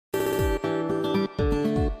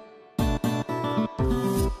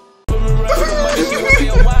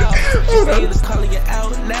haters calling you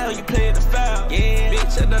out, now you playing the foul. Yeah,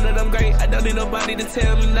 bitch, I know that I'm great. I don't need nobody to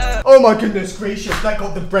tell me now. Oh my goodness gracious, that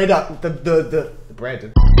got the bread out. The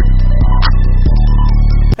bread.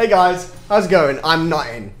 Hey guys, how's it going? I'm not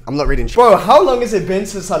reading shit. Bro, how long has it been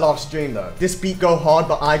since I last streamed though? This beat go hard,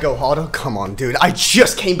 but I go harder? Come on, dude. I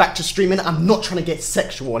just came back to streaming. I'm not trying to get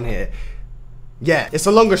sexual on here. Yeah, it's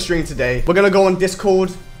a longer stream today. We're gonna go on Discord.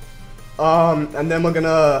 And then we're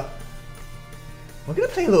gonna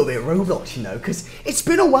play a little bit of Roblox, you know, because it's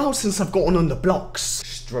been a while since I've gotten on the blocks.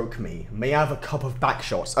 Stroke me. May I have a cup of back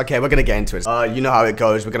shots? Okay, we're gonna get into it. You know how it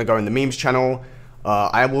goes. We're gonna go in the memes channel.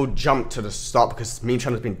 I will jump to the start because meme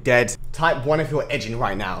channel's been dead. Type 1 if you're edging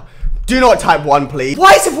right now. Do not type 1, please.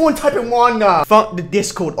 Why is everyone typing 1? Fuck the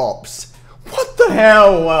Discord ops. What the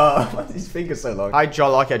hell? Why are these fingers so long? Hi,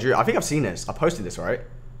 Balarke, Drew. I think I've seen this. I posted this, right?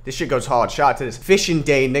 This shit goes hard. Shout out to this fishing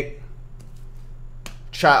day, Nick.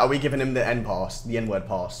 Chat, are we giving him the N-pass? The N-word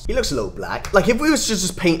pass? He looks a little black. Like, if we was to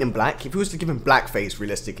just paint him black, if we was to give him blackface,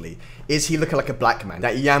 realistically, is he looking like a black man?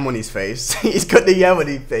 That yam on his face. He's got the yam on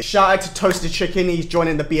his face. Shout out to Toasted Chicken. He's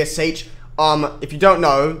joining the BSH. If you don't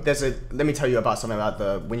know, let me tell you about something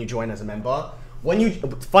about when you join as a member.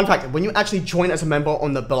 Fun fact, when you actually join as a member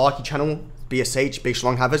on the Balarke channel, BSH, Big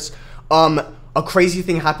Schlong Havers, a crazy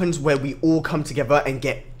thing happens where we all come together and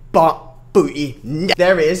get booty.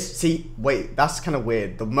 There is. See, wait, that's kind of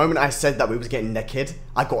weird. The moment I said that we was getting naked,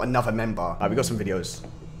 I got another member. Alright, we got some videos.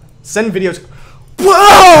 Send videos.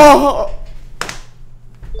 Whoa!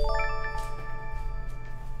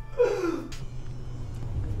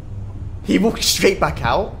 He walked straight back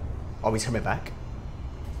out. Oh, he's coming back.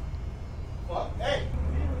 What? Hey.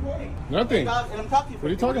 Nothing. Hey, and I'm talking what are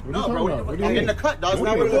you talking about? No, bro. I'm getting the cut, dog.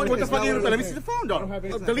 What the fuck is it? Let me see the phone, dog.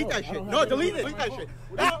 Delete that shit. No, delete it. Delete that shit.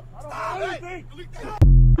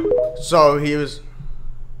 So he was.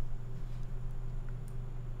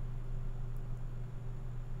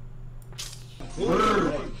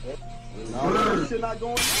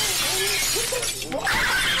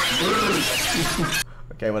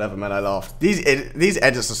 Okay, whatever, man. I laughed. These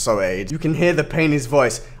edits are so aged. You can hear the pain in his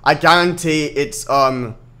voice. I guarantee it's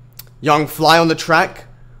Young Fly on the track,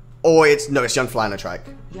 or it's Young Fly on the track.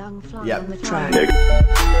 Young Fly on the track.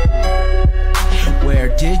 Where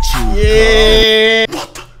did you Yeah.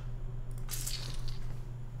 What the?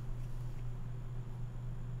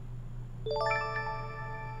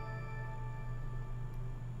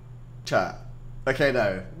 Chat. Okay,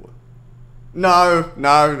 no. No,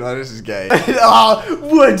 this is gay.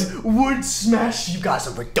 Wood smash. You guys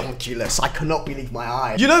are ridiculous. I cannot believe my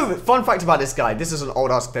eyes. You know, fun fact about this guy. This is an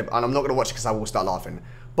old ass clip, and I'm not gonna watch it because I will start laughing.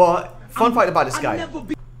 But fun fact about this guy.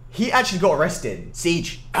 He actually got arrested.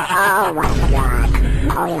 Siege. Oh my god.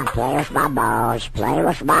 Oh yeah, play with my balls. Play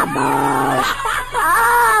with my balls.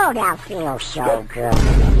 Oh, that feels so good.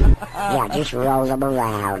 Yeah, just roll them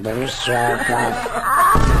around in a circle.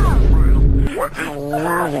 Oh, I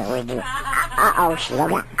love it when you... Uh-oh,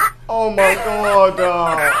 slow. Oh my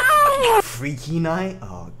god. Freaky night?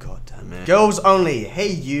 Oh god damn it. Girls only. Hey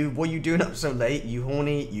you, what you doing up so late? You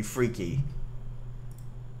horny? You freaky.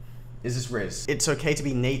 Is this Riz? It's okay to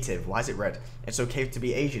be native. Why is it red? It's okay to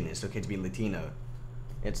be Asian. It's okay to be Latino.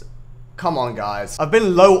 It's... Come on, guys. I've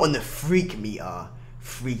been low on the freak meter.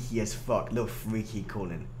 Freaky as fuck. Little freaky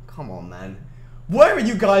calling. Come on, man. Where are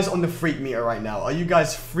you guys on the freak meter right now? Are you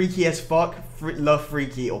guys freaky as fuck? Love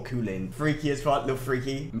freaky or coolin'? Freaky as fuck, little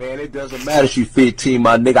freaky? Man, it doesn't matter if you 15,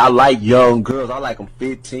 my nigga. I like young girls. I like them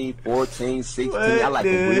 15, 14, 16. I like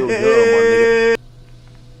a real girl, my nigga.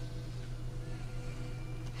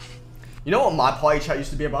 You know what my party chat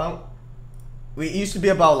used to be about? It used to be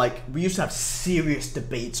about, like, we used to have serious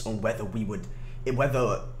debates on whether we would,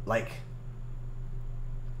 like,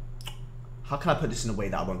 how can I put this in a way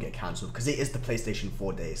that I won't get cancelled? Because it is the PlayStation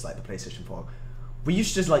 4 days, like the PlayStation 4. We used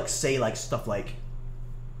to just, like, say, like, stuff like,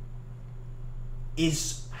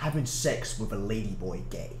 is having sex with a ladyboy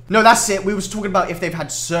gay? No, that's it. We was talking about if they've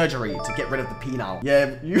had surgery to get rid of the penile.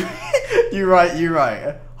 Yeah, you're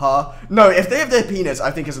right. Huh? No, if they have their penis,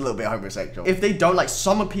 I think it's a little bit homosexual. If they don't, like,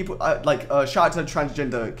 some people, shout out to the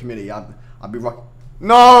transgender community, I'd be rocking.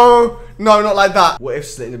 No, not like that. What if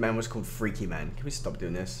Slitting the Man was called Freaky Man? Can we stop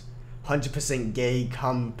doing this? 100% gay,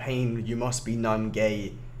 come pain, you must be none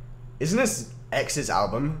gay. Isn't this X's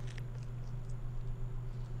album?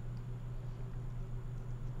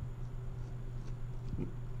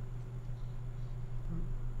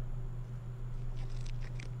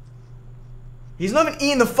 He's not even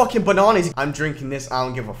eating the fucking bananas. I'm drinking this, I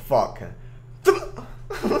don't give a fuck.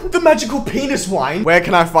 The magical penis wine. Where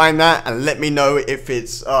can I find that? And let me know if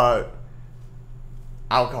it's,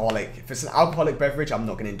 alcoholic. If it's an alcoholic beverage, I'm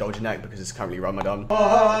not going to indulge in that because it's currently Ramadan.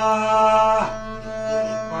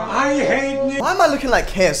 I hate you. Why am I looking like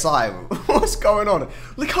KSI? What's going on?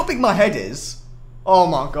 Look how big my head is. Oh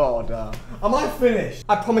my god. Am I finished?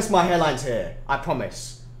 I promise my hairline's here. I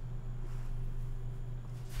promise.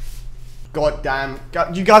 God damn.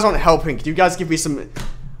 You guys aren't helping. Can you guys give me some...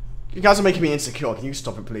 You guys are making me insecure. Can you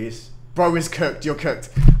stop it, please? Bro is cooked. You're cooked.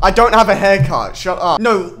 I don't have a haircut. Shut up.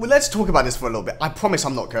 No, well, let's talk about this for a little bit. I promise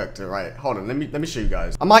I'm not cooked, alright? Hold on. Let me show you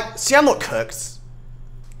guys. I'm like... See, I'm not cooked.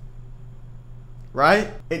 Right?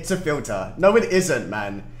 It's a filter. No, it isn't,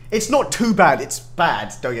 man. It's not too bad. It's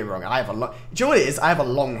bad. Don't get me wrong. I have a long... Do you know what it is? I have a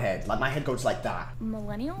long head. Like, my head goes like that.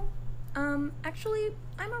 Millennial? Actually,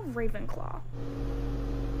 I'm a Ravenclaw.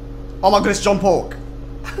 Oh my god, it's John Pork.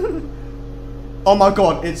 Oh my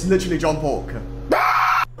god, it's literally John Pork.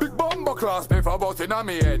 Big bomber class me for both in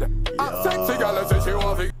my head.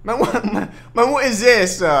 Man, what is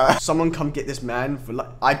this? Someone come get this man for like...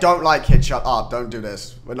 I don't like it. Shut up. Don't do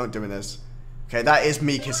this. We're not doing this. Okay, that is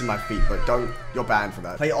me kissing my feet, but don't... You're banned for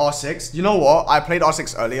that. Play R6. You know what? I played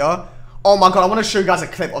R6 earlier. Oh my god, I want to show you guys a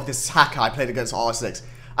clip of this hacker I played against R6.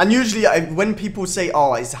 And usually, when people say,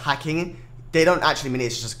 oh, it's hacking, they don't actually mean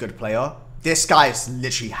it's just a good player. This guy is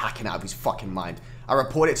literally hacking out of his fucking mind. I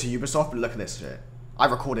reported it to Ubisoft, but look at this shit. I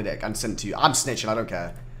recorded it and sent it to you. I'm snitching, I don't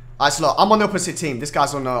care. Alright, so look, I'm on the opposite team. This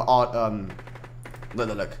guy's on the,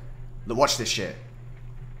 look. Watch this shit.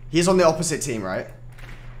 He's on the opposite team, right?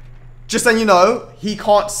 Just so you know, he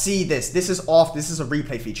can't see this. This is off. This is a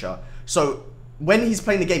replay feature. So, when he's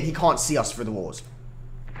playing the game, he can't see us through the walls.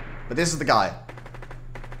 But this is the guy.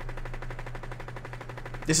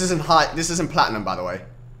 This isn't platinum, by the way.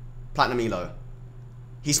 Platinum Elo.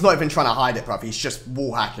 He's not even trying to hide it, bruv. He's just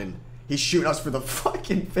wall hacking. He's shooting us through the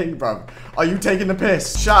fucking thing, bruv. Are you taking the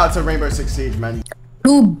piss? Shout out to Rainbow Six Siege, man.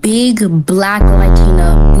 Two big black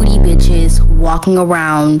Latina booty bitches walking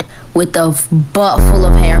around with a butt full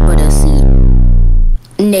of hair but a seat.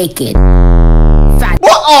 Naked. Fat.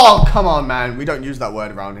 What? Oh, come on, man. We don't use that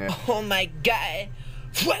word around here. Oh my god.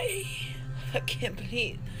 Wait. I can't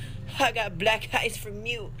believe I got black eyes from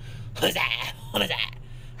you. What's that? What is that?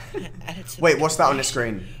 Wait, what's that on the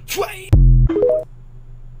screen?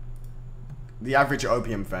 The average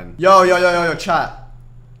opium fan. Yo, chat.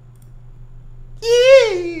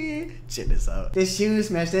 Yeah! Check this out. The shoes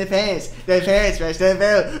match the pants. The pants match the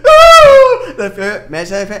belt. The foot match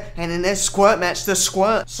the pants. And then the squirt match the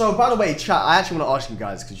squirt. So, by the way, chat, I actually want to ask you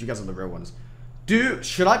guys, because you guys are the real ones.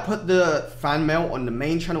 Should I put the fan mail on the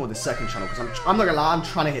main channel or the second channel? Because I'm not gonna lie, I'm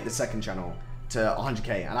trying to hit the second channel to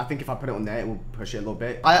 100k. And I think if I put it on there, it will push it a little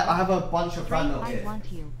bit. I have a bunch of fan mail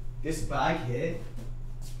here. This bag here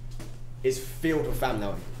is filled with fan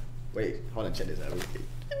mail. Wait, hold on, check this out.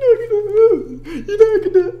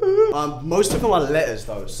 Most of them are letters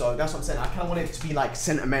though, so that's what I'm saying. I kind of want it to be like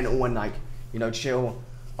sentimental and like, you know, chill.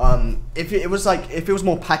 If it was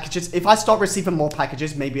more packages, if I start receiving more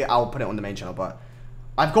packages, maybe I'll put it on the main channel. But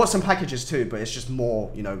I've got some packages too, but it's just more,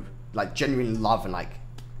 you know, like genuine love and like.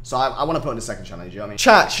 So I want to put it on the second channel. Do you know what I mean?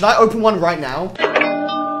 Chat, should I open one right now?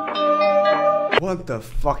 What the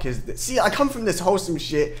fuck is this? See, I come from this wholesome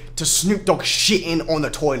shit to Snoop Dogg shitting on the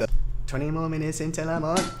toilet. 20 more minutes until I'm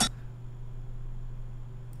on.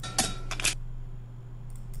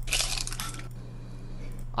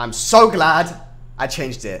 I'm so glad I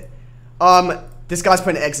changed it. This guy's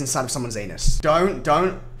putting eggs inside of someone's anus. Don't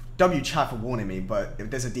you chat for warning me, but if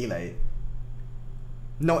there's a delay.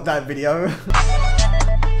 Not that video.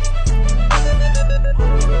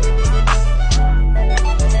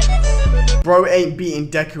 Bro ain't beating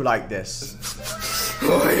Deku like this. Oi,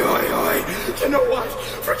 oi. You know what?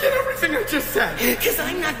 Forget everything I just said. Cause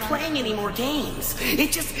I'm not playing any more games.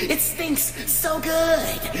 It stinks so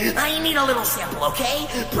good. I need a little sample, okay?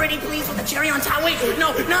 Pretty please with the cherry on top. Wait,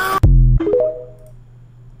 no.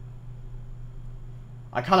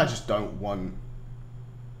 I kinda just don't want...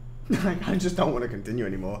 I just don't want to continue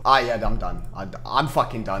anymore. Yeah, I'm done. I'm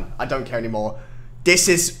fucking done. I don't care anymore. This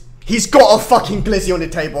is... He's got a fucking glizzy on the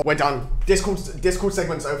table. We're done. Discord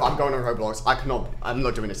segment's over. I'm going on Roblox. I'm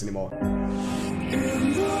not doing this anymore.